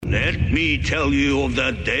Let me tell you of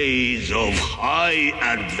the days of high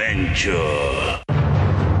adventure.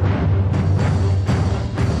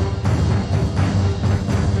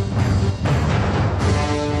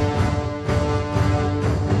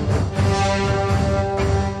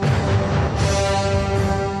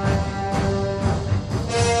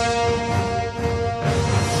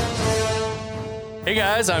 Hey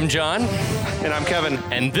guys, I'm John. And I'm Kevin.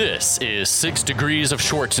 And this is 6 Degrees of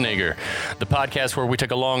Schwarzenegger, the podcast where we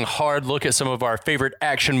take a long, hard look at some of our favorite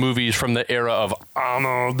action movies from the era of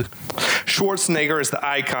Arnold. Schwarzenegger is the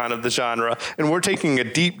icon of the genre, and we're taking a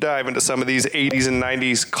deep dive into some of these 80s and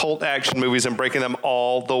 90s cult action movies and breaking them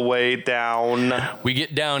all the way down. We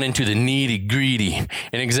get down into the nitty-gritty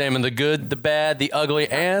and examine the good, the bad, the ugly,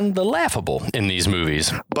 and the laughable in these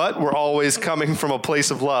movies. But we're always coming from a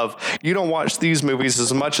place of love. You don't watch these movies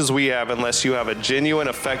as much as we have unless you have a genuine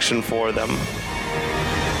affection for them.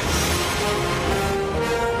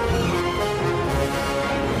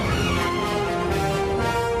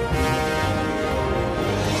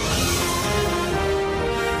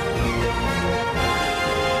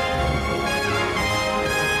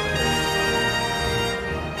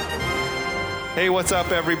 Hey, what's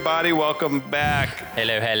up, everybody? Welcome back.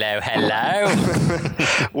 Hello, hello,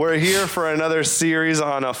 hello. We're here for another series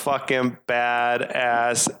on a fucking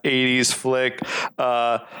badass 80s flick.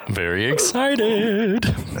 Very excited.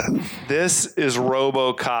 This is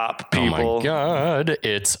RoboCop, people. Oh my God,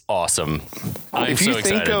 it's awesome. I'm If you so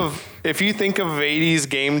excited. If you think of 80s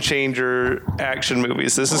game changer action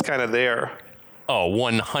movies, this is kind of there. Oh,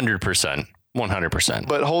 100%. 100%.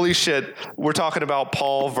 But holy shit, we're talking about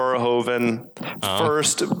Paul Verhoeven,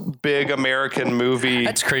 first big American movie.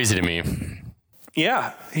 That's crazy to me.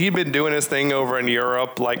 Yeah, he'd been doing his thing over in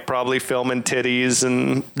Europe, like probably filming titties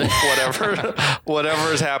and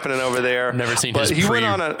whatever is happening over there. Never seen but his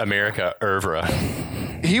pre-America oeuvre.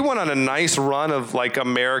 He went on a nice run of like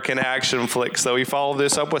American action flicks, though. He followed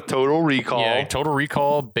this up with Total Recall. Yeah, Total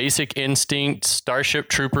Recall, Basic Instinct, Starship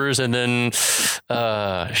Troopers, and then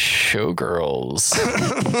Showgirls.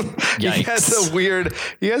 Yikes.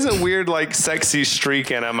 He has a weird like sexy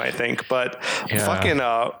streak in him, I think. But fucking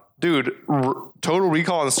dude, Total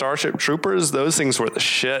Recall and Starship Troopers, those things were the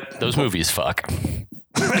shit. Those movies fuck.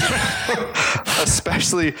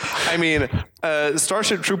 Especially, I mean,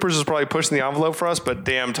 Starship Troopers is probably pushing the envelope for us, but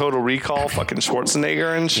damn, Total Recall, fucking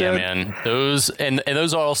Schwarzenegger and shit. Yeah, man. Those and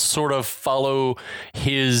those all sort of follow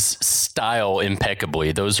his style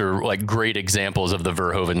impeccably. Those are like great examples of the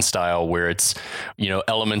Verhoeven style, where it's, you know,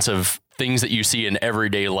 elements of things that you see in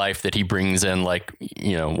everyday life that he brings in, like,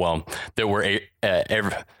 you know, well, there were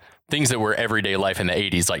things that were everyday life in the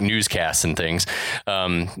 80s, like newscasts and things.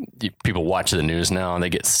 People watch the news now and they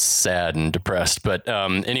get sad and depressed. But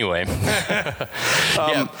anyway.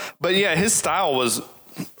 But yeah, his style was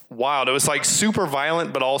wild. It was like super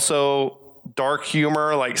violent, but also dark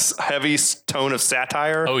humor, like heavy tone of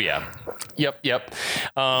satire. Oh, yeah. Yep.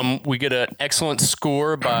 We get an excellent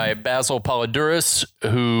score by Basil Poledouris,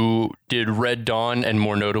 who did Red Dawn and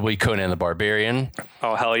more notably Conan the Barbarian.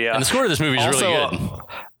 Oh, hell yeah. And the score of this movie is really good.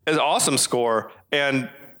 It's an awesome score and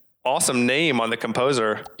awesome name on the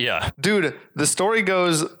composer. Yeah. Dude, the story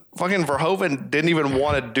goes, fucking Verhoeven didn't even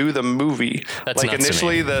want to do the movie. That's like nuts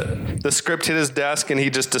initially to me. the script hit his desk and he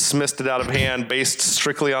just dismissed it out of hand based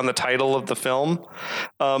strictly on the title of the film.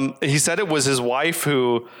 He said it was his wife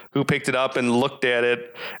who picked it up and looked at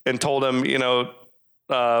it and told him, you know,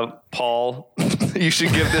 Paul, you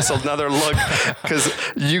should give this another look because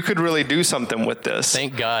you could really do something with this.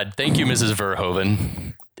 Thank God. Thank you, Mrs. Verhoeven.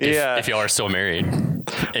 If y'all are still married, even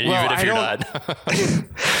if you're not.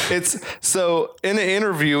 It's so in an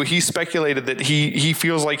interview, he speculated that he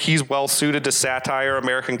feels like he's well suited to satire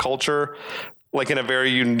American culture, like in a very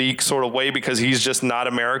unique sort of way, because he's just not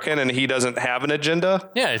American and he doesn't have an agenda.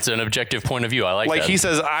 Yeah, it's an objective point of view. I like that. Like he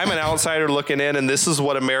says, I'm an outsider looking in and this is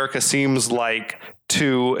what America seems like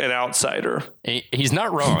to an outsider. He's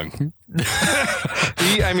not wrong.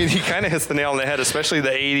 He kind of hits the nail on the head, especially the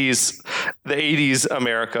 80s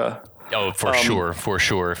America. Oh, for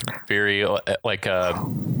sure. Very like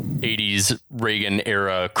 80s Reagan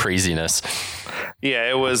era craziness. Yeah,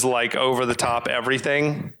 it was like over the top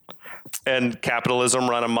everything. And capitalism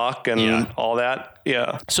run amok and all that.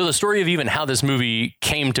 Yeah. So the story of even how this movie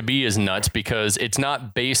came to be is nuts because it's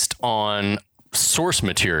not based on source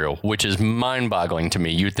material, which is mind-boggling to me.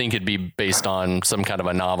 You'd think it'd be based on some kind of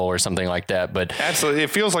a novel or something like that, but absolutely, it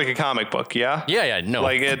feels like a comic book. No,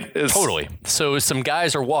 like it is totally. So some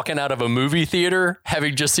guys are walking out of a movie theater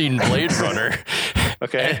having just seen Blade Runner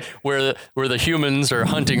Okay. where the humans are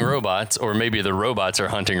hunting robots, or maybe the robots are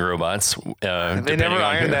hunting robots. They never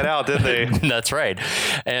ironed that out, did they? That's right.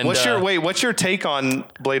 And what's your take on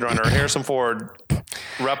Blade Runner? Harrison Ford,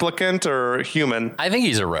 replicant or human? I think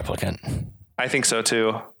he's a replicant. I think so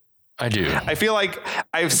too. I do. I feel like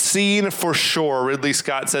I've seen for sure Ridley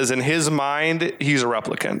Scott says in his mind he's a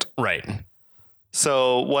replicant. Right.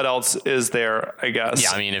 So what else is there, I guess?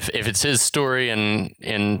 Yeah, I mean, if it's his story and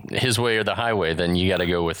his way or the highway, then you got to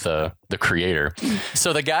go with the creator.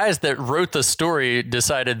 So the guys that wrote the story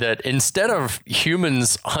decided that instead of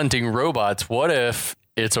humans hunting robots, what if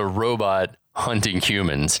it's a robot hunting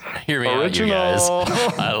humans? Hear me out, you guys.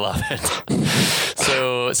 I love it.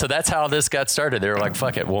 So that's how this got started. They were like,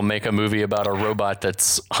 fuck it, we'll make a movie about a robot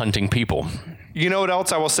that's hunting people. You know what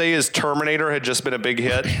else I will say is Terminator had just been a big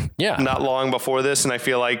hit. Yeah. Not long before this. And I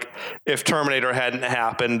feel like if Terminator hadn't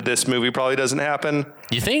happened, this movie probably doesn't happen.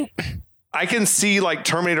 You think? I can see like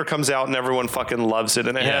Terminator comes out and everyone fucking loves it.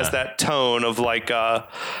 And it has that tone of like,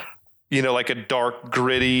 like a dark,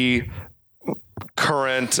 gritty,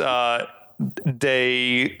 current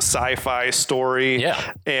day sci-fi story.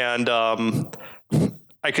 Yeah. And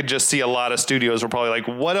I could just see a lot of studios were probably like,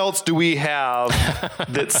 what else do we have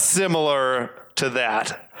that's similar to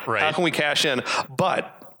that? Right. How can we cash in?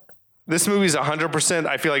 But this movie's 100%,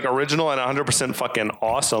 I feel like, original and 100% fucking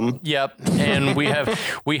awesome. Yep. And we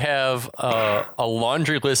have a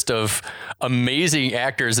laundry list of amazing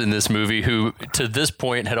actors in this movie who to this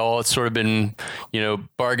point had all sort of been,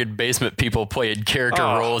 bargain basement people playing character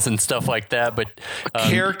roles and stuff like that. But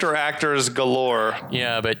character actors galore.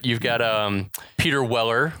 Yeah, but you've got Peter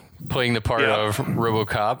Weller playing the part of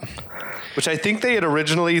RoboCop. Which I think they had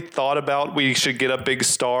originally thought about we should get a big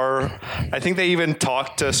star. I think they even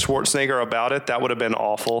talked to Schwarzenegger about it. That would have been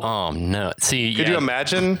awful. Oh, no. See, Could you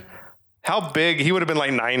imagine how big? He would have been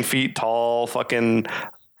like 9 feet tall, fucking...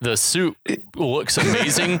 The suit looks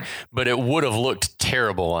amazing, but it would have looked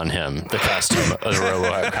terrible on him, the costume, the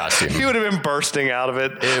RoboCop costume. He would have been bursting out of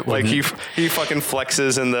it. Like he fucking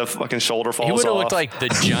flexes and the fucking shoulder falls off. He would have looked like the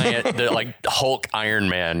giant, the like Hulk Iron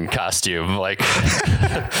Man costume. Like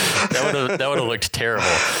that would have looked terrible.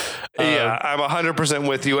 Yeah, I'm 100%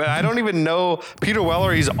 with you. And I don't even know Peter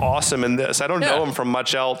Weller. He's awesome in this. I don't know him from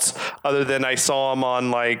much else other than I saw him on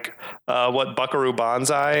like Buckaroo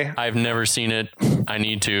Banzai. I've never seen it. I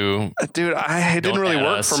need to. Dude, it didn't really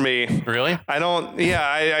work for me. Really? I don't.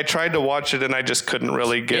 Yeah, I tried to watch it and I just couldn't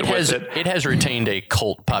really get with it. It has retained a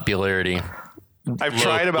cult popularity. I've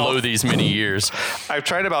tried about these many years. I've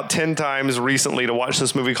tried about 10 times recently to watch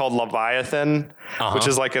this movie called Leviathan, which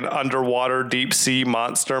is like an underwater deep sea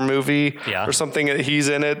monster movie or something. He's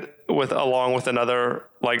in it along with another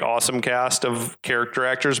like awesome cast of character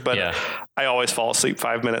actors, but I always fall asleep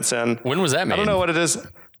 5 minutes in. When was that made? I don't know what it is.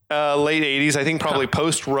 Late 80s, I think probably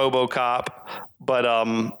post RoboCop,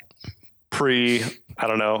 but pre. I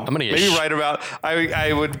don't know. Maybe right about.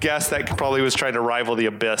 I would guess that probably was trying to rival The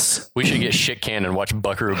Abyss. We should get shit canned and watch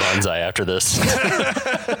Buckaroo Banzai after this.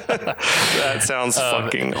 That sounds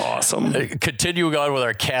fucking awesome. Continuing on with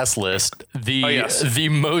our cast list, the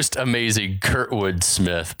most amazing Kurtwood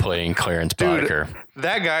Smith playing Clarence Boddicker.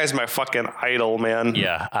 That guy is my fucking idol, man.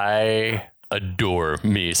 Yeah, I adore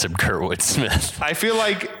me some Kurtwood Smith. I feel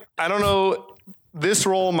like I don't know. This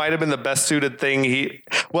role might have been the best suited thing. He's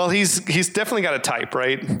definitely got a type,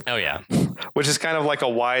 right? Oh yeah. Which is kind of like a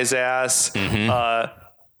wise ass,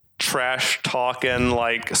 trash talking,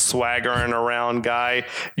 like swaggering around guy.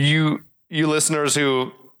 You listeners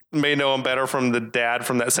who may know him better from the dad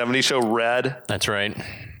from that 70s show Red. That's right.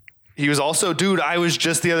 He was also, dude, I was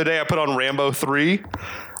just the other day, I put on Rambo 3.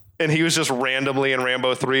 And he was just randomly in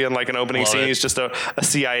Rambo 3 in like an opening scene. He's just a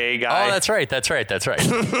CIA guy. Oh, that's right.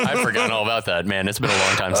 I've forgotten all about that, man. It's been a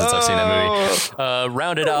long time since I've seen that movie.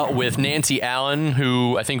 Rounded out with Nancy Allen,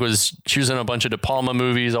 who I think she was in a bunch of De Palma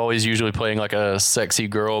movies, always usually playing like a sexy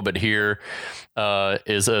girl, but here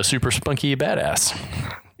is a super spunky badass.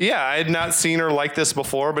 Yeah, I had not seen her like this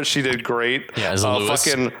before, but she did great. Yeah, as a Lewis.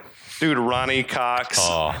 Dude, Ronnie Cox.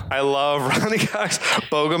 Oh. I love Ronnie Cox.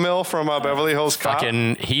 Bogomil from Beverly Hills Cop.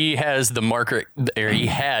 He had the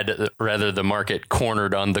market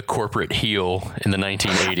cornered on the corporate heel in the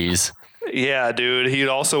 1980s. Yeah, dude. He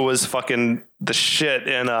also was fucking the shit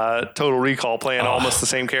in Total Recall, playing almost the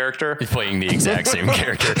same character. He's playing the exact same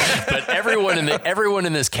character. But everyone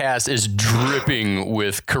in this cast is dripping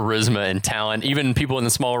with charisma and talent. Even people in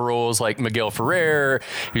the smaller roles like Miguel Ferrer,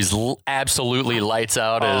 who's absolutely lights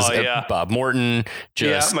out as Bob Morton.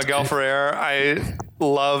 Miguel Ferrer. I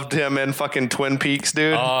loved him in fucking Twin Peaks,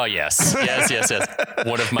 dude. Oh, yes.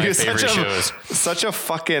 One of my favorite shows. Such a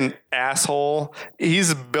fucking asshole.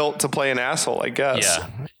 He's built to play an asshole, I guess.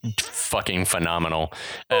 Yeah. Fucking phenomenal.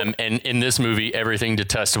 And in this movie, everything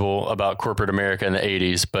detestable about corporate America in the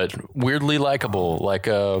 80s, but weirdly likable, like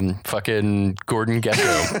fucking Gordon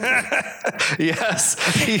Gekko.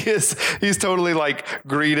 Yes, he is. He's totally like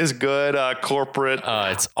greed is good. Corporate.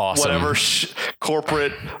 It's awesome. Whatever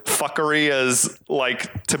corporate fuckery is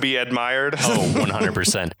like to be admired. Oh,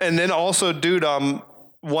 100%. And then also, dude,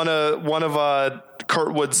 one of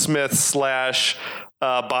Kurtwood Smith /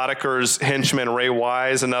 Boddicker's henchman, Ray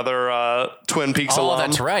Wise, another Twin Peaks alum. Oh,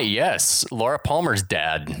 that's right. Yes. Laura Palmer's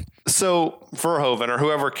dad. So Verhoeven or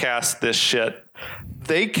whoever cast this shit,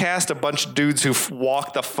 they cast a bunch of dudes who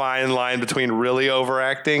walk the fine line between really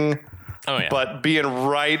overacting, but being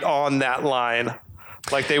right on that line.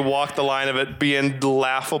 Like they walk the line of it being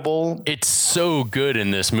laughable. It's so good in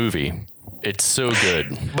this movie. It's so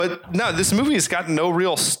good. But no, this movie has got no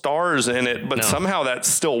real stars in it, but somehow that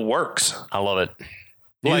still works. I love it.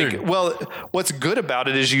 What's good about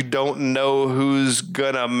it is you don't know who's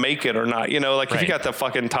gonna make it or not. You know, like if you got the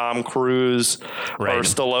fucking Tom Cruise or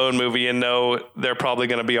Stallone movie, you know they're probably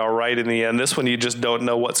gonna be all right in the end. This one, you just don't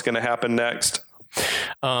know what's gonna happen next.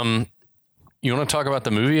 You want to talk about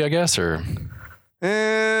the movie, I guess, or?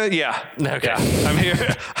 Yeah. Okay. Yeah. I'm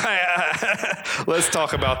here. Let's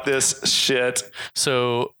talk about this shit.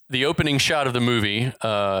 So the opening shot of the movie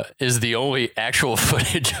is the only actual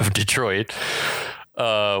footage of Detroit.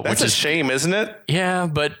 That's a shame, isn't it? Yeah,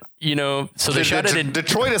 but so they shot it in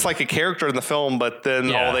Detroit is like a character in the film, but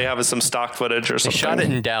then all they have is some stock footage or something. They shot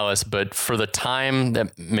it in Dallas, but for the time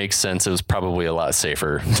that makes sense, it was probably a lot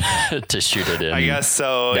safer to shoot it in. I guess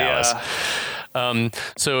so. Dallas. Yeah.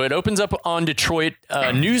 So it opens up on Detroit.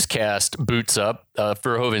 Newscast boots up,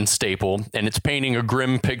 Verhoeven staple, and it's painting a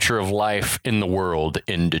grim picture of life in the world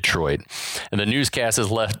in Detroit. And the newscast is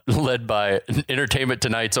led by Entertainment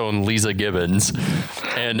Tonight's own Lisa Gibbons,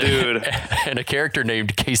 and a character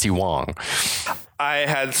named Casey Wong. I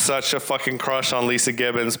had such a fucking crush on Lisa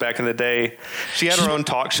Gibbons back in the day. She had her own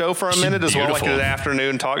talk show for a minute as well, like an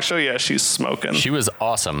afternoon talk show. Yeah, she's smoking. She was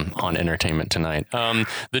awesome on Entertainment Tonight. The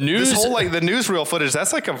news, this whole the newsreel footage,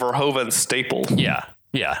 that's like a Verhoeven staple. Yeah.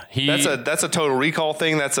 Yeah, that's a Total Recall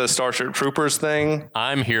thing. That's a Starship Troopers thing.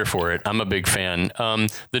 I'm here for it. I'm a big fan.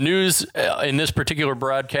 The news in this particular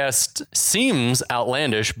broadcast seems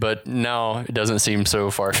outlandish, but now it doesn't seem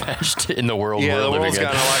so far-fetched in the world. Yeah, the world's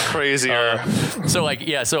gotten a lot crazier.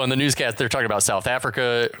 So on the newscast, they're talking about South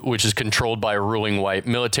Africa, which is controlled by a ruling white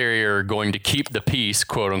military, are going to keep the peace,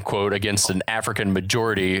 quote unquote, against an African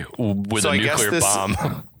majority with a nuclear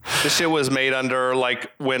bomb. This shit was made under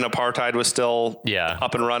like when apartheid was still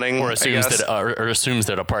up and running, or assumes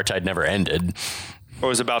that apartheid never ended, or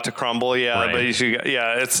was about to crumble. Yeah,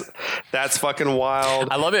 but that's fucking wild.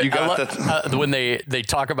 I love it. When they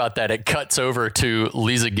talk about that, it cuts over to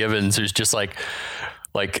Lisa Gibbons, who's just like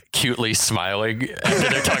cutely smiling after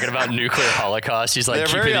they're talking about nuclear holocaust. She's like,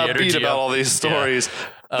 they're very upbeat about all these stories.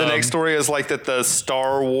 Yeah. The next story is like that the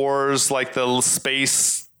Star Wars, like the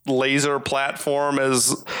space laser platform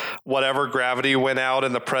is whatever, gravity went out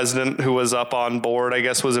and the president who was up on board, I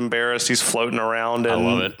guess, was embarrassed. He's floating around. And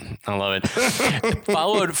I love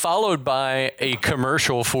it. followed by a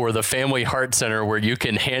commercial for the Family Heart Center where you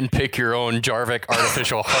can handpick your own Jarvik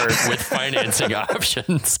artificial heart with financing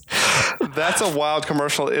options. That's a wild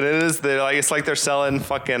commercial. It is. It's like they're selling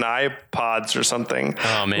fucking iPods or something.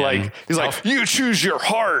 Oh man! Like he's like, you choose your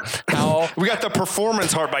heart. We got the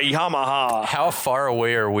Performance Heart by Yamaha. How far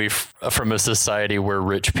away are we from a society where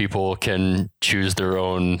rich people can choose their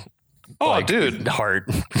own dude, heart?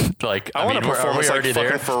 I want a Performance like fucking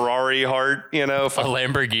there? Ferrari heart, a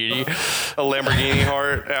Lamborghini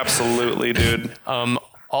heart. Absolutely, dude.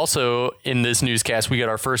 Also, in this newscast, we got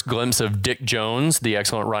our first glimpse of Dick Jones, the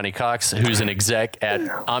excellent Ronnie Cox, who's an exec at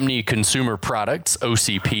Omni Consumer Products,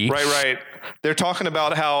 OCP. Right. They're talking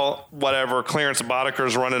about how Clarence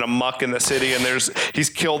Boddicker's running amok in the city, and he's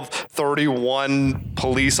killed 31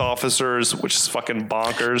 police officers, which is fucking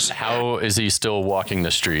bonkers. How is he still walking the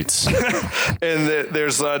streets? And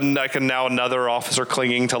there's now another officer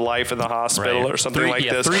clinging to life in the hospital or something like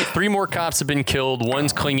this. Three more cops have been killed.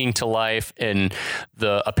 One's clinging to life, and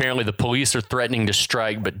apparently the police are threatening to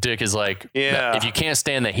strike. But Dick is like, if you can't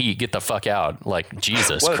stand the heat, get the fuck out. Like,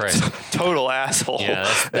 Jesus Christ, total asshole.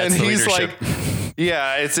 Yeah, that's and the he's leadership. like,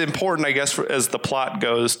 yeah, it's important, I guess, as the plot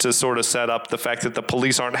goes, to sort of set up the fact that the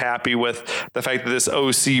police aren't happy with the fact that this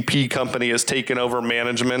OCP company has taken over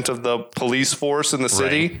management of the police force in the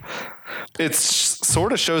city. It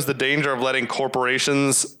sort of shows the danger of letting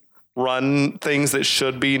corporations run things that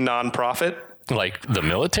should be nonprofit. Like the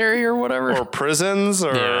military or whatever? Or prisons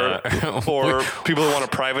or people who want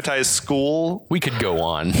to privatize school. We could go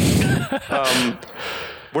on.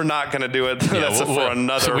 We're not going to do it. That's for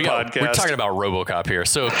another podcast. We're talking about RoboCop here.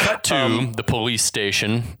 So cut to the police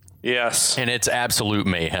station. Yes. And it's absolute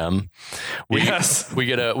mayhem. We get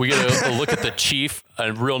a look at the chief,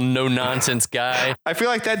 a real no nonsense guy. I feel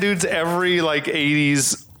like that dude's every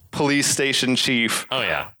 80s police station chief. Oh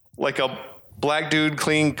yeah. Like a black dude,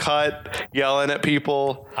 clean cut, yelling at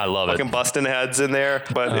people. I love it. Fucking busting heads in there.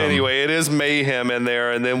 But anyway, it is mayhem in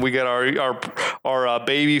there. And then we get our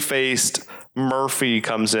baby faced Murphy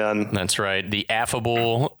comes in. That's right. The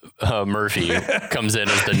affable Murphy comes in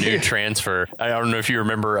as the new transfer. I don't know if you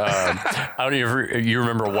remember. You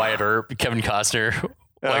remember Wyatt Earp, Kevin Costner,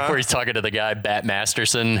 where he's talking to the guy Bat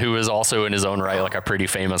Masterson, who is also in his own right like a pretty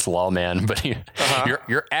famous lawman. But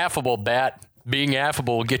you're affable, Bat. Being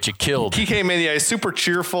affable will get you killed. He came in, he's super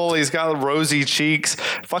cheerful. He's got rosy cheeks.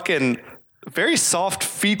 Fucking very soft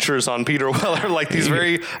features on Peter Weller, like these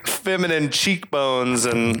very feminine cheekbones,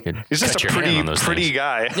 and he's just a pretty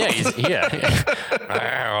guy. Yeah,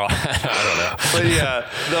 I don't know. But yeah,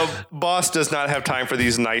 the boss does not have time for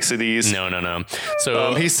these niceties. No.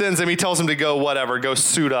 So he sends him. He tells him to go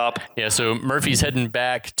suit up. Yeah. So Murphy's heading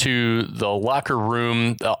back to the locker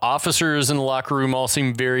room. The officers in the locker room all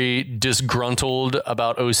seem very disgruntled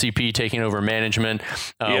about OCP taking over management.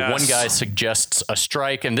 One guy suggests a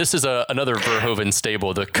strike, and this is another Verhoeven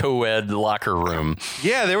stable, the co-ed locker room.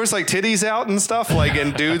 Yeah, there was titties out and stuff,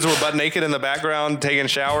 and dudes were butt naked in the background taking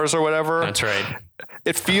showers or whatever. That's right.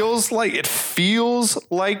 It feels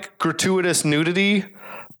like gratuitous nudity,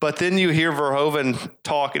 but then you hear Verhoeven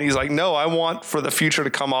talk and he's like, no, I want for the future to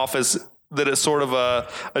come off as that it's sort of a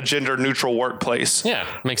gender neutral workplace. Yeah,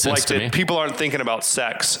 makes sense to me. People aren't thinking about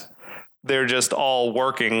sex. They're just all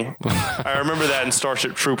working. I remember that in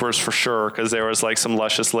Starship Troopers for sure, because there was some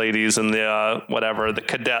luscious ladies in the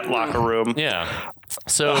cadet locker room. Yeah.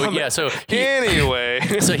 So anyway,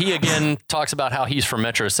 so he again talks about how he's from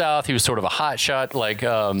Metro South. He was sort of a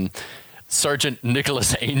hotshot, Sergeant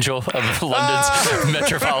Nicholas Angel of London's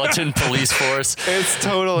Metropolitan Police Force. It's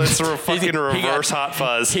a fucking reverse Hot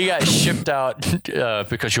Fuzz. He got shipped out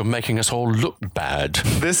because you're making us all look bad.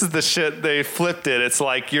 This is the shit. They flipped it. It's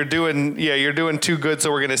like you're doing too good,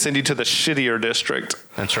 so we're going to send you to the shittier district.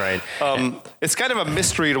 That's right. It's kind of a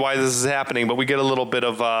mystery to why this is happening, but we get a little bit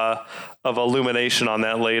of illumination on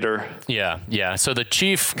that later. Yeah. So the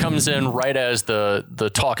chief comes in right as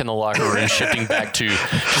the talk in the locker room is shifting back to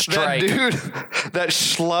strike. That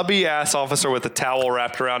schlubby ass officer with the towel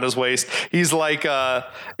wrapped around his waist. He's like,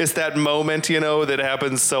 it's that moment, that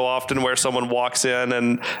happens so often where someone walks in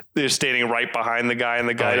and they're standing right behind the guy and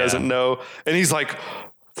the guy doesn't know. And he's like,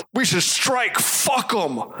 we should strike, fuck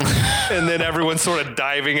them. And then everyone's sort of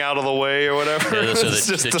diving out of the way or whatever. Yeah, so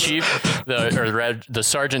the chief, the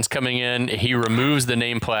sergeant's coming in. He removes the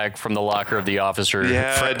name plaque from the locker of the officer.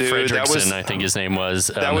 Yeah, Fredrickson, I think his name was.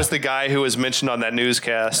 That was the guy who was mentioned on that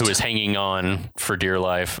newscast. Who was hanging on for dear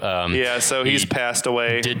life. So he's passed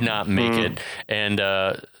away. Did not make it. And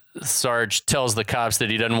Sarge tells the cops that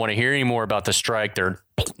he doesn't want to hear any more about the strike. They're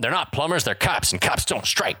not plumbers, they're cops, and cops don't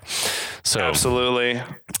strike. So absolutely.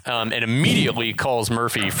 And immediately calls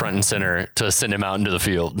Murphy front and center to send him out into the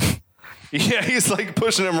field. Yeah, he's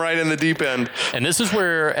pushing him right in the deep end. And this is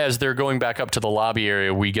where, as they're going back up to the lobby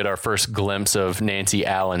area, we get our first glimpse of Nancy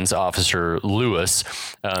Allen's officer Lewis,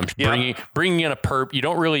 bringing in a perp.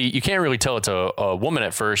 You can't really tell it's a woman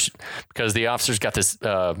at first because the officer's got this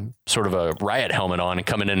sort of a riot helmet on and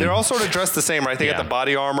coming in. They're all sort of dressed the same, right? They got the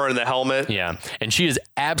body armor and the helmet. Yeah, and she is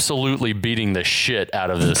absolutely beating the shit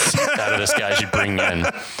out of this guy she bring in.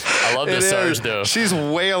 I love this Sarge though. She's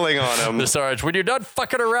wailing on him. The Sarge, when you're done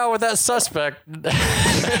fucking around with that suspect.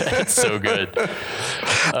 It's so good.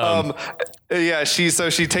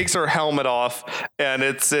 She takes her helmet off, and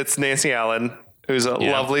it's Nancy Allen, who's a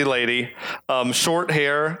lovely lady. Short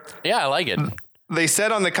hair. Yeah, I like it. they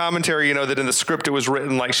said on the commentary, you know, that in the script it was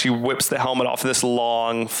written like she whips the helmet off and this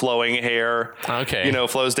long flowing hair, Okay. you know,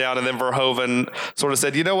 flows down. And then Verhoeven sort of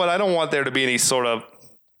said, you know what, I don't want there to be any sort of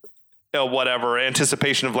whatever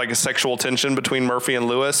anticipation of like a sexual tension between Murphy and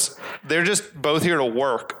Lewis. They're just both here to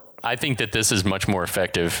work. I think that this is much more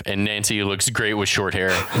effective, and Nancy looks great with short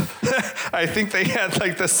hair. I think they had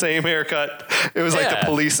like the same haircut. It was like the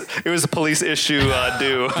police. It was a police issue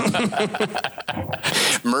due.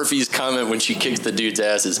 Murphy's comment when she kicks the dude's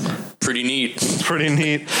ass is pretty neat. Pretty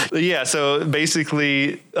neat. Yeah. So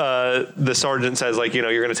basically, the sergeant says like, you know,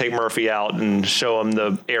 you're going to take Murphy out and show him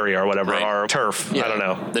the area or whatever, Right. or turf. Yeah, I don't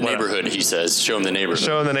know. the neighborhood. He says, show him the neighborhood.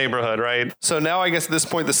 Show him the neighborhood, right? So now I guess at this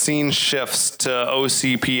point the scene shifts to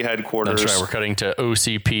OCP headquarters. That's right. We're cutting to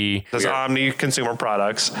OCP. That's Omni Consumer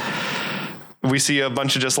Products. We see a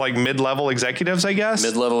bunch of just like mid-level executives, I guess.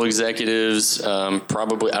 Mid-level executives,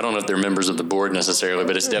 probably. I don't know if they're members of the board necessarily,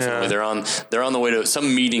 but it's definitely they're on the way to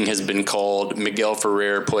some meeting has been called. Miguel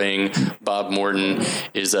Ferrer playing Bob Morton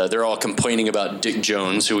is. They're all complaining about Dick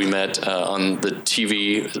Jones, who we met on the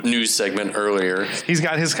TV news segment earlier. He's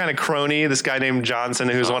got his kind of crony, this guy named Johnson,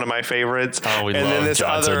 who's one of my favorites. Oh, we and love then this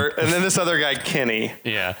Johnson. this other guy, Kenny.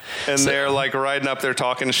 Yeah. And they're like riding up there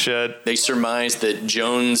talking shit. They surmise that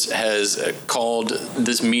Jones has called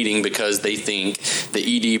this meeting because they think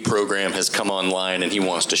the ED program has come online and he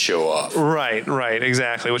wants to show off. Right,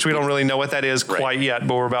 exactly. Which we don't really know what that is quite yet,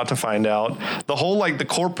 but we're about to find out. The whole like the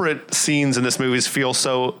corporate scenes in this movie feel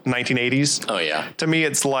so 1980s. Oh yeah. To me,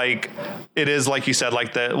 it's like it is like you said,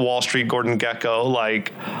 like the Wall Street Gordon Gekko,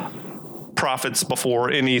 like profits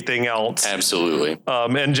before anything else. Absolutely.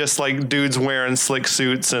 And just like dudes wearing slick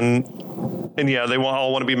suits and yeah, they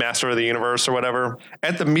all want to be master of the universe or whatever.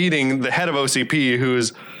 At the meeting, the head of OCP,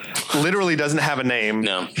 who's literally doesn't have a name.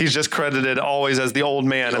 No. He's just credited always as the old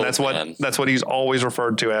man, and that's what he's always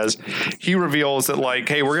referred to as. He reveals that like,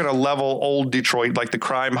 hey, we're going to level old Detroit, like the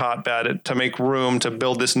crime hotbed, to make room to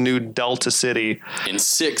build this new Delta City. In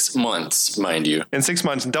 6 months, mind you. In 6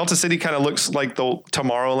 months, Delta City kind of looks like the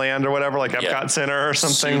Tomorrowland or whatever, like Epcot Center or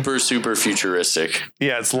something. Super futuristic.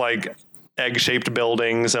 Yeah, it's like egg-shaped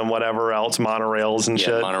buildings and whatever else, monorails and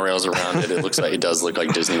shit. Monorails around it. It does look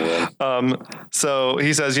like Disney World. So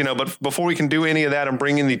he says, you know, but before we can do any of that and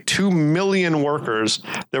bring in the 2 million workers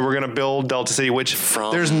that we're going to build Delta City, which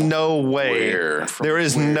there's no way.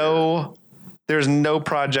 There's no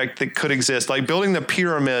project that could exist. Like building the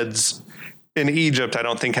pyramids in Egypt, I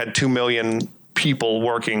don't think had 2 million people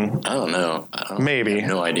working. I don't know. Maybe. I have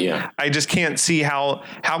no idea. I just can't see how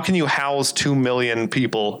can you house 2 million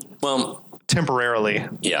people? Well, temporarily.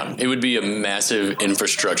 Yeah, it would be a massive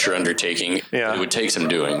infrastructure undertaking. Yeah. It would take some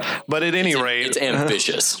doing. But at any rate, it's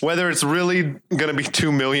ambitious. Whether it's really going to be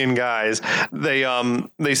 2 million guys, they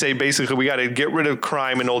say basically we got to get rid of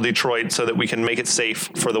crime in old Detroit so that we can make it safe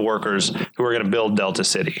for the workers who are going to build Delta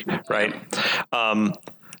City, right?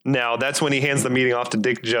 Now, that's when he hands the meeting off to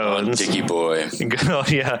Dick Jones. Oh, Dickie boy.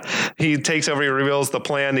 Yeah. He takes over, he reveals the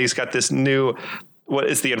plan. He's got this new,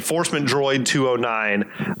 it's the Enforcement Droid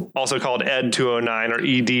 209, also called ED 209 or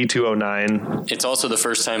ED 209. It's also the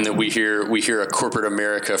first time that we hear a corporate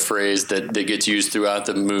America phrase that gets used throughout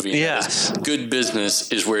the movie. Yes. Good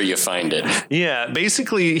business is where you find it. Yeah.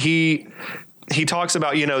 Basically, he talks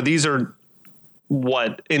about, these are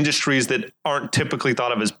industries that aren't typically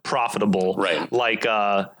thought of as profitable. Right. Like,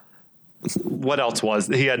 what else was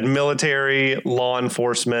he had military, law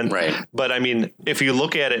enforcement. Right. But I mean, if you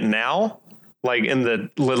look at it now, like in the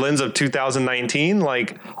lens of 2019,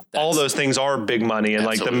 like all those things are big money, and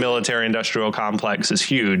absolutely. like the military industrial complex is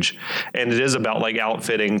huge, and it is about like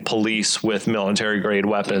outfitting police with military grade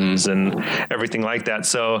weapons and everything like that.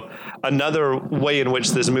 So another way in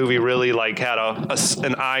which this movie really like had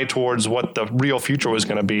an eye towards what the real future was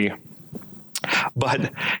going to be.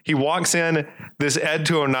 But he walks in this ED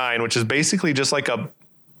 209, which is basically just like a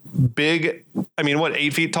big,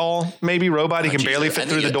 8 feet tall, maybe robot. He can barely fit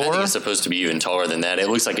through the door. I think it's supposed to be even taller than that. It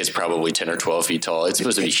looks like it's probably 10 or 12 feet tall. It's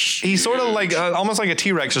supposed to be huge. He's sort of like almost like a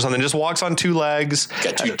T-Rex or something. Just walks on 2 legs.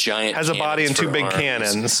 Got 2 giant has a body and 2 big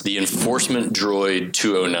cannons. The Enforcement Droid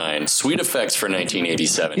 209. Sweet effects for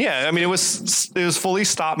 1987. Yeah, it was fully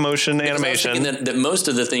stop motion animation. That most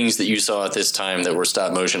of the things that you saw at this time that were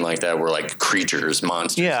stop motion like that were like creatures,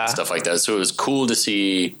 monsters, and stuff like that. So it was cool to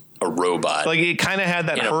see a robot. Like it kind of had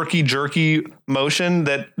that herky jerky motion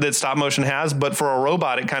that stop motion has, but for a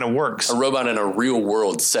robot it kind of works. A robot in a real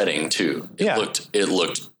world setting too. It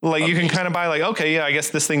looked like amazing. You can kind of buy like, okay, yeah, I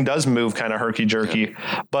guess this thing does move kind of herky jerky.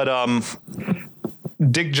 Yeah. But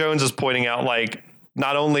Dick Jones is pointing out like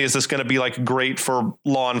not only is this going to be like great for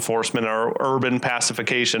law enforcement or urban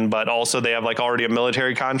pacification, but also they have like already a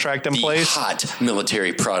military contract in place. Hot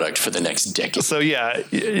military product for the next decade. So yeah,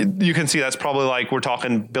 you can see that's probably like we're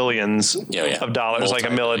talking billions of dollars, like a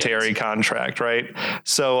military contract, right?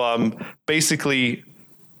 So basically,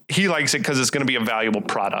 he likes it because it's going to be a valuable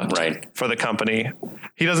product for the company.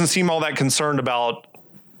 He doesn't seem all that concerned about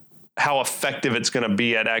how effective it's going to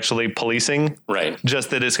be at actually policing. Right. Just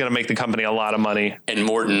that it's going to make the company a lot of money. And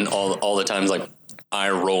Morton all the time's like eye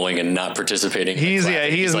rolling and not participating. He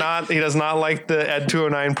does not like the Ed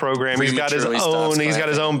 209 program. He's got his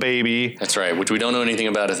own baby. That's right, which we don't know anything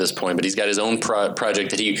about at this point, but he's got his own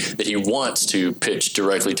project that he wants to pitch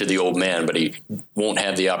directly to the old man, but he won't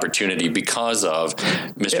have the opportunity because of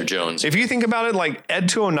Mr. Jones. If you think about it, like Ed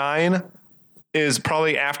 209 is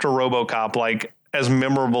probably after RoboCop, like as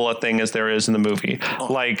memorable a thing as there is in the movie.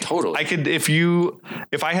 Totally. I could,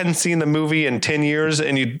 if I hadn't seen the movie in 10 years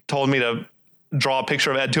and you told me to draw a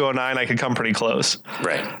picture of Ed 209, I could come pretty close.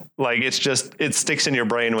 Right. Like it sticks in your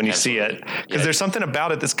brain when you see it. Because there's something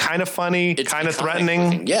about it that's kind of funny, kind of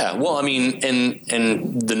threatening. Yeah. Well, I mean,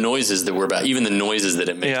 and the noises that we're about, even the noises that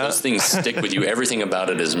it makes, those things stick with you. Everything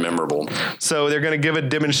about it is memorable. So they're going to give a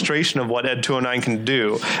demonstration of what Ed 209 can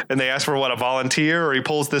do. And they ask for a volunteer, or he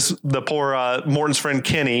pulls the poor Morton's friend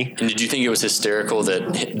Kenny. And did you think it was hysterical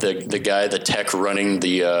that the guy, the tech running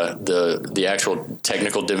the actual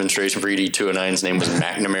technical demonstration for ED 209's name was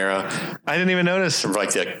McNamara? I didn't even notice. From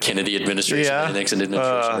like the Kennedy administration, the Nixon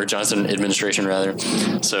administration, or Johnson administration rather.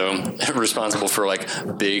 So responsible for like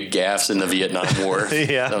big gaffes in the Vietnam War.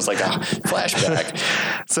 That was like a flashback.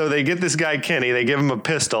 So they get this guy Kenny, they give him a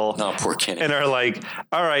pistol. Oh, poor Kenny. And are like,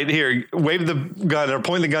 all right, here, wave the gun or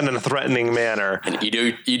point the gun in a threatening manner. And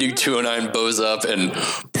ED 209 bows up and,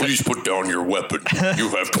 please put down your weapon. You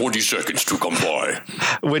have 20 seconds to comply.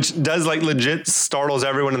 Which does like legit startles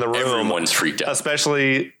everyone in the room. Everyone's freaked out.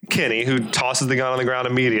 Especially Kenny, who tosses the gun on the ground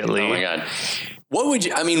immediately. Oh my God. What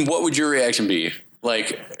would your reaction be?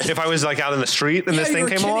 Like if I was like out in the street and this thing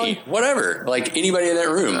came along? Whatever. Like anybody in that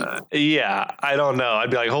room. I don't know.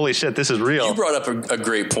 I'd be like, holy shit, this is real. You brought up a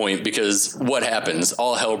great point, because what happens?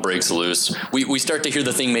 All hell breaks loose. We start to hear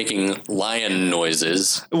the thing making lion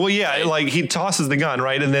noises. Well, yeah, like he tosses the gun,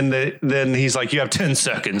 right? And then he's like, you have 10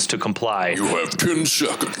 seconds to comply. You have 10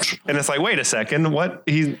 seconds. And it's like, wait a second, what?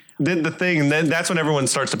 He did the thing, and then that's when everyone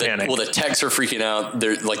starts to panic. Well, the techs are freaking out.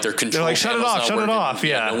 They're like, shut it off.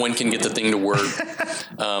 Yeah. No one can get the thing to work.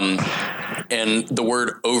 And the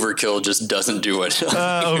word overkill just doesn't do it.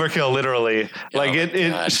 Overkill, literally. Like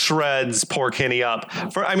it shreds poor Kenny up.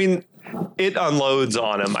 It unloads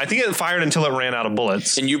on him. I think it fired until it ran out of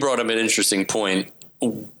bullets. And you brought up an interesting point.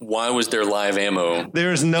 Why was there live ammo?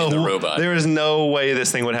 There's no in the robot? There is no way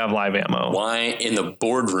this thing would have live ammo. Why in the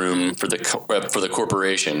boardroom for the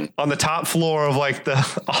corporation on the top floor of like the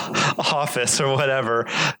office or whatever?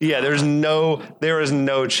 Yeah, there is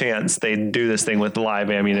no chance they'd do this thing with live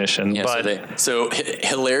ammunition. Yeah, but so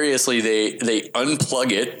hilariously they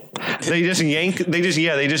unplug it. They just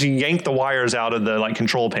yank the wires out of the like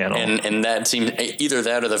control panel. And that seems either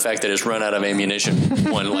that or the fact that it's run out of ammunition.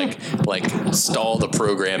 One like stall the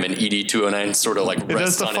program, and ED 209 sort of like rests on his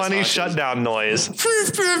haunches. It does the funny shutdown noise.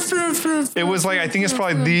 It was like, I think it's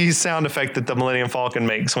probably the sound effect that the Millennium Falcon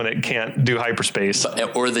makes when it can't do hyperspace.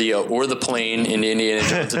 Or the plane in Indiana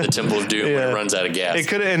Jones at the Temple of Doom when it runs out of gas. It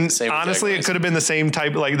could have, honestly, it could have been the same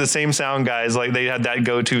type, like the same sound guys, like they had that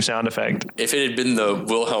go-to sound effect. If it had been the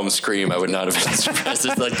Wilhelm scream, I would not have been surprised.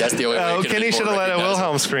 It's like that's the only way. Kenny should have let a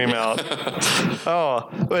Wilhelm scream out.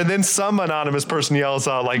 And then some anonymous person yells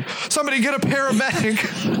out like, "Somebody get a paramedic!"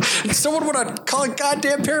 Someone would have call a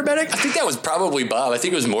goddamn paramedic. I think that was probably Bob. I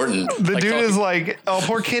think it was Morton. The dude is like, "Oh,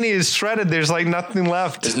 poor Kenny is shredded. There's like nothing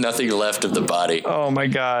left. There's nothing left of the body." Oh my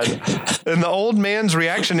God! And the old man's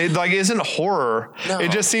reaction, it like isn't horror. No.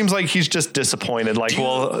 It just seems like he's just disappointed. Like,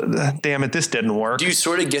 damn it, this didn't work. Do you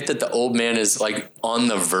sort of get that the old man is like on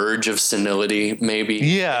the verge of senility? Maybe.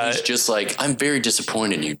 Yeah. And he's just like, I'm very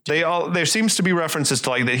disappointed in you. There seems to be references to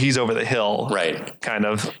like that he's over the hill. Right. Kind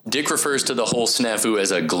of. Dick refers to the whole snafu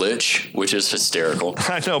as a glitch, which is hysterical.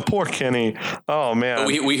 I know, poor Kenny. Oh man. But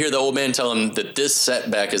we hear the old man tell him that this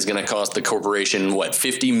setback is going to cost the corporation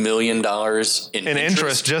 $50 million in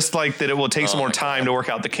interest, just like that. It will take some more time to work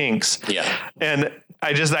out the kinks. Yeah. And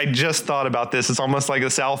I just thought about this. It's almost like a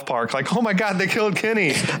South Park. Like, oh my God, they killed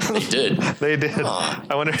Kenny. They did. They did.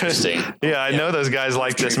 I wonder. Interesting. Yeah, I know those guys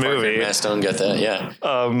like this movie. Matt Stone got that. Yeah.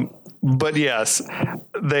 But yes,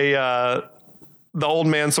 they. The old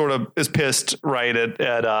man sort of is pissed right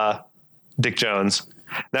at Dick Jones.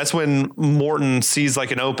 That's when Morton sees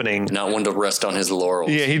like an opening. Not one to rest on his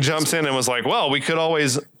laurels. Yeah, he jumps in and was like, well, we could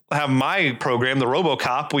always have my program, the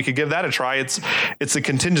RoboCop. We could give that a try. It's a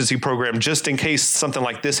contingency program just in case something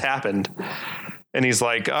like this happened. And he's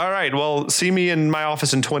like, all right, well, see me in my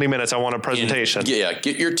office in 20 minutes. I want a presentation. Get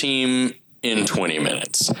your team in 20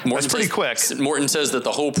 minutes. That's pretty quick. Morton says that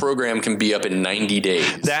the whole program can be up in 90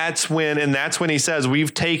 days. That's when he says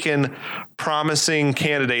we've taken promising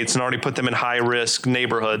candidates and already put them in high risk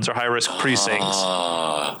neighborhoods or high risk precincts.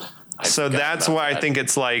 So that's why I think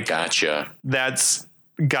it's like, gotcha. That's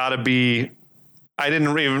gotta be, I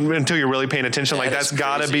didn't even, until you're really paying attention, like that's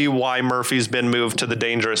gotta be why Murphy's been moved to the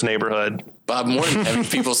dangerous neighborhood. Bob Morton having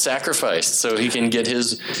people sacrificed so he can get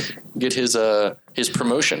his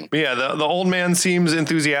promotion. Yeah, the old man seems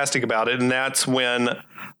enthusiastic about it, and that's when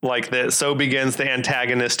so begins the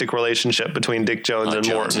antagonistic relationship between Dick Jones and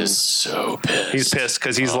Jones Morton. Is so pissed. He's pissed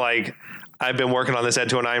because he's like, I've been working on this Ed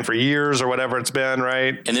 209 for years or whatever it's been,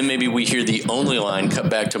 right? And then maybe we hear the only line cut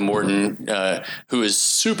back to Morton, who is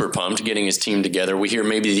super pumped getting his team together. We hear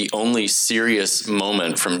maybe the only serious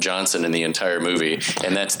moment from Johnson in the entire movie,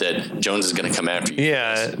 and that's that Jones is going to come after you.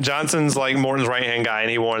 Yeah, Johnson's like Morton's right-hand guy, and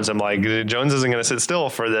he warns him, like, Jones isn't going to sit still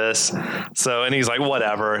for this. So, and he's like,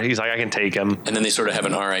 whatever. He's like, I can take him. And then they sort of have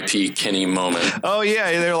an R.I.P. Kenny moment. Oh, yeah.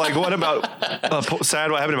 They're like, what about, sad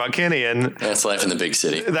what happened about Kenny? And that's life in the big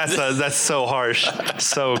city. That's so harsh,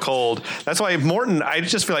 so cold. That's why Morton, I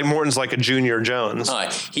just feel like Morton's like a junior Jones.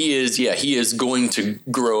 He is. Yeah, he is going to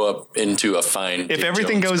grow up into a fine. If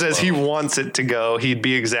everything goes as he wants it to go, he'd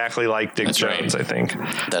be exactly like Dick Jones, I think.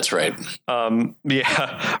 That's right.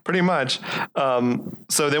 Yeah, pretty much.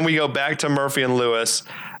 So then we go back to Murphy and Lewis.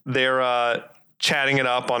 They're chatting it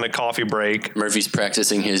up on a coffee break. Murphy's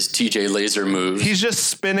practicing his TJ Laser moves. He's just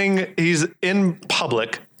spinning. He's in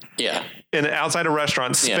public. Yeah. Outside a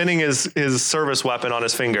restaurant, spinning his service weapon on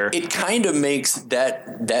his finger. It kind of makes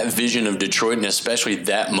that vision of Detroit, and especially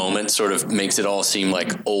that moment, sort of makes it all seem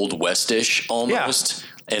like Old West-ish almost. Yeah.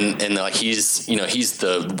 And like he's a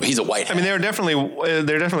white hat. I mean, there are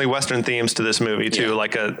definitely Western themes to this movie too. Yeah.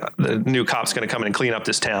 Like the new cop's going to come in and clean up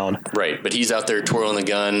this town. Right, but he's out there twirling the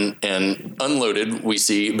gun and unloaded. We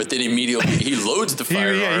see, but then immediately he loads the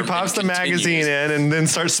firearm. He pops the magazine in and then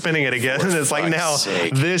starts spinning it again. And it's like, now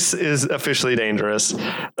this is officially dangerous.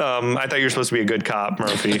 I thought you were supposed to be a good cop,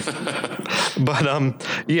 Murphy. But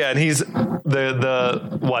and he's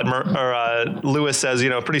Lewis says,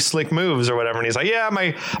 pretty slick moves or whatever, and he's like, yeah,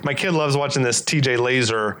 my kid loves watching this TJ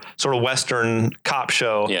Laser sort of Western cop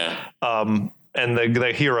show. Yeah. And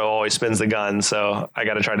the hero always spins the gun, so I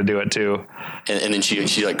got to try to do it too. And then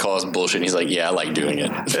she like calls bullshit. And he's like, yeah, I like doing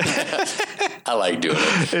it. I like doing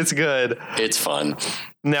it. It's good. It's fun.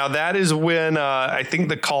 Now that is when I think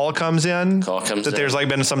the call comes in. There's like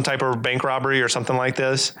been some type of bank robbery or something like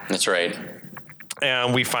this. That's right.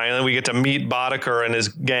 And we get to meet Boddicker and his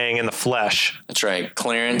gang in the flesh. That's right.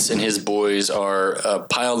 Clarence and his boys are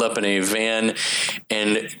piled up in a van,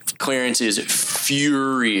 and Clarence is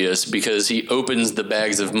furious because he opens the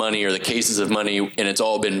bags of money or the cases of money, and it's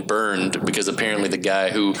all been burned because apparently the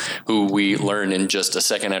guy who we learn in just a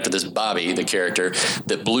second after this, Bobby, the character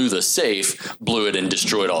that blew the safe, blew it and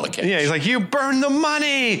destroyed all the cash. Yeah, he's like, you burned the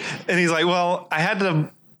money. And he's like, well, I had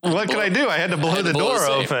to... What could I do? I had to blow the door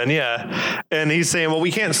open. Yeah. And he's saying, well,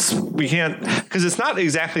 we can't, because it's not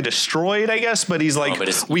exactly destroyed, I guess, but he's like,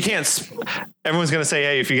 we can't, everyone's going to say,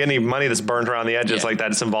 hey, if you get any money that's burned around the edges like that,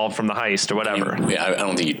 it's involved from the heist or whatever. I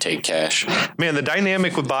don't think you'd take cash. Man, the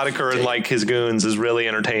dynamic with Boddicker and like his goons is really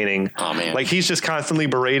entertaining. Oh, man. Like he's just constantly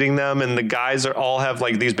berating them, and the guys all have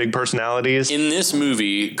like these big personalities. In this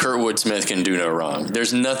movie, Kurtwood Smith can do no wrong.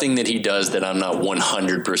 There's nothing that he does that I'm not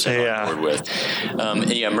 100% on board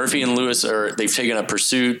with. Murphy and Lewis they've taken up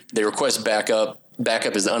pursuit. They request backup.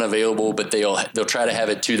 Backup is unavailable, but they'll try to have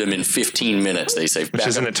it to them in 15 minutes. They say, which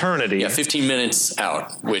is an eternity. Yeah, 15 minutes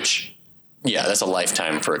out, which. Yeah, that's a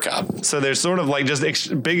lifetime for a cop. So there's sort of like just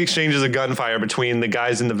big exchanges of gunfire between the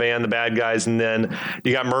guys in the van, the bad guys, and then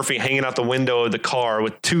you got Murphy hanging out the window of the car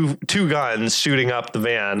with two guns shooting up the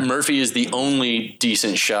van. Murphy is the only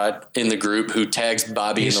decent shot in the group who tags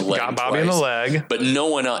Bobby in the leg. Got Bobby in the leg, but no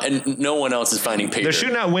one else is finding Peter. They're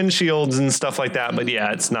shooting out windshields and stuff like that, but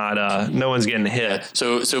yeah, it's not. No one's getting hit.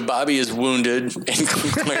 So Bobby is wounded, and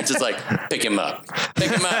Clarence is like, pick him up.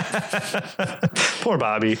 Poor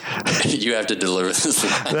Bobby. You you have to deliver this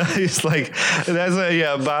line. He's like,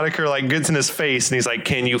 Boddicker like gets in his face and he's like,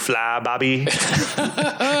 "Can you fly, Bobby?"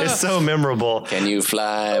 It's so memorable. Can you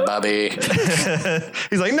fly, Bobby?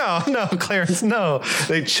 He's like, no, Clarence, no.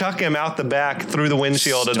 They chuck him out the back through the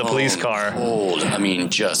windshield of the police car. Cold. I mean,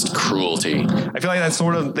 just cruelty. I feel like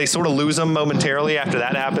they sort of lose him momentarily after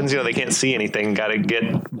that happens. You know, they can't see anything. Got to get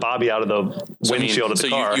Bobby out of the windshield of the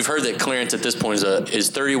car. You've heard that Clarence at this point is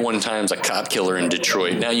 31 times a cop killer in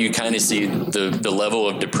Detroit. Now you kind of see the level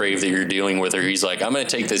of depraved that you're dealing with, where he's like, I'm going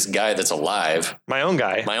to take this guy that's alive, my own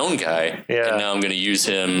guy, yeah, and now I'm going to use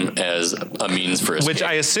him as a means for escape. Which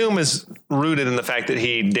I assume is rooted in the fact that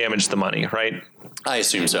he damaged the money, right? I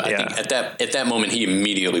assume so. I think at that moment he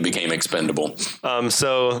immediately became expendable.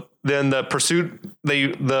 So then the pursuit,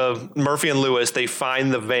 the Murphy and Lewis, they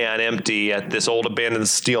find the van empty at this old abandoned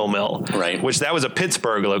steel mill, right? Which that was a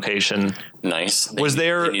Pittsburgh location. Nice. Was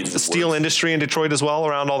there steel industry in Detroit as well,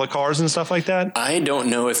 around all the cars and stuff like that? I don't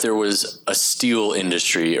know if there was a steel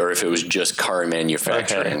industry or if it was just car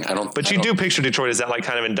manufacturing. Okay. But you do picture Detroit as that like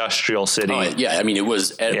kind of industrial city. Oh, yeah, I mean, it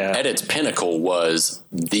was at its pinnacle was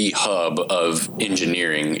the hub of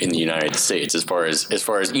engineering in the United States. As far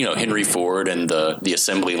as Henry Ford and the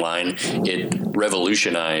assembly line, it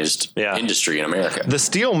revolutionized industry in America. The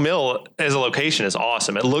steel mill as a location is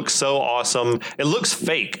awesome. It looks so awesome. It looks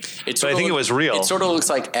fake, but I think it was real. It sort of looks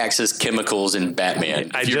like Axis Chemicals in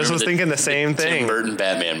Batman. I just was thinking the same thing. Tim Burton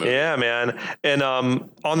Batman movie. Yeah, man. And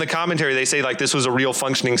on the commentary, they say like this was a real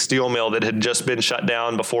functioning steel mill that had just been shut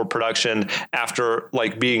down before production after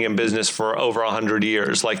like being in business for over 100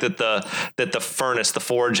 years. Like that the furnace, the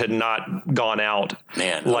forge had not gone out.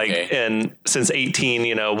 Man, and since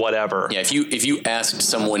 18, whatever. Yeah, if you asked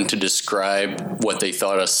someone to describe what they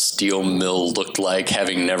thought a steel mill looked like,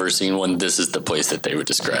 having never seen one, this is the place that they would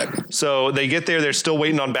describe. So they get there, they're still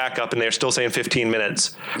waiting on backup, and they're still saying 15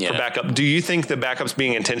 minutes for backup. Do you think the backup's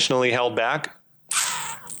being intentionally held back?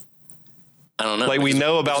 I don't know. Like we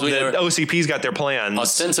know about the OCP's got their plans.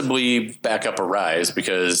 Ostensibly backup arrives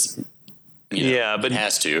because but it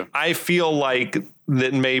has to. I feel like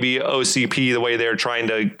that maybe OCP, the way they're trying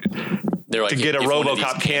to get a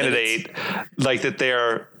RoboCop candidate, like that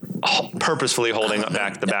they're purposefully holding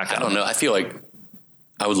back the backup. I don't know. I feel like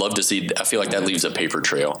I would love to see. I feel like that leaves a paper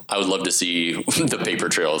trail. I would love to see the paper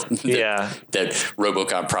trail that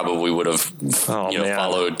RoboCop probably would have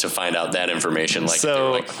followed to find out that information. Like,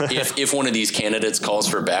 if one of these candidates calls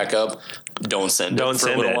for backup, don't send it for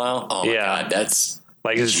a little while. Oh my God, that's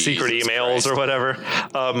like his secret emails or whatever.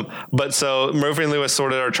 But so Murphy and Lewis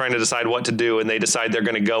sort of are trying to decide what to do, and they decide they're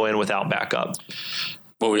going to go in without backup.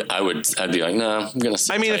 Well, I'd be like, no, I'm going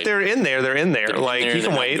to. I mean, if they're in there, they're in there. You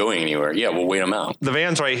can wait. Not going anywhere. Yeah, we'll wait them out. The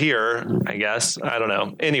van's right here, I guess. I don't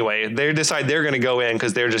know. Anyway, they decide they're going to go in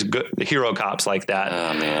because they're just hero cops like that.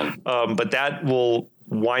 Oh man. But that will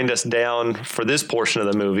wind us down for this portion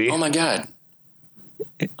of the movie. Oh my God.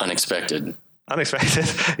 Unexpected.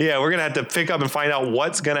 Yeah, we're going to have to pick up and find out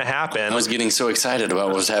what's going to happen. I was getting so excited about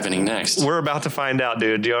what was happening next. We're about to find out,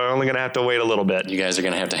 dude. You're only going to have to wait a little bit. You guys are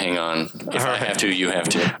going to have to hang on. If I have to, you have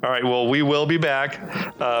to. All right, well, we will be back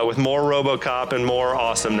with more RoboCop and more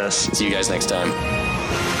awesomeness. See you guys next time.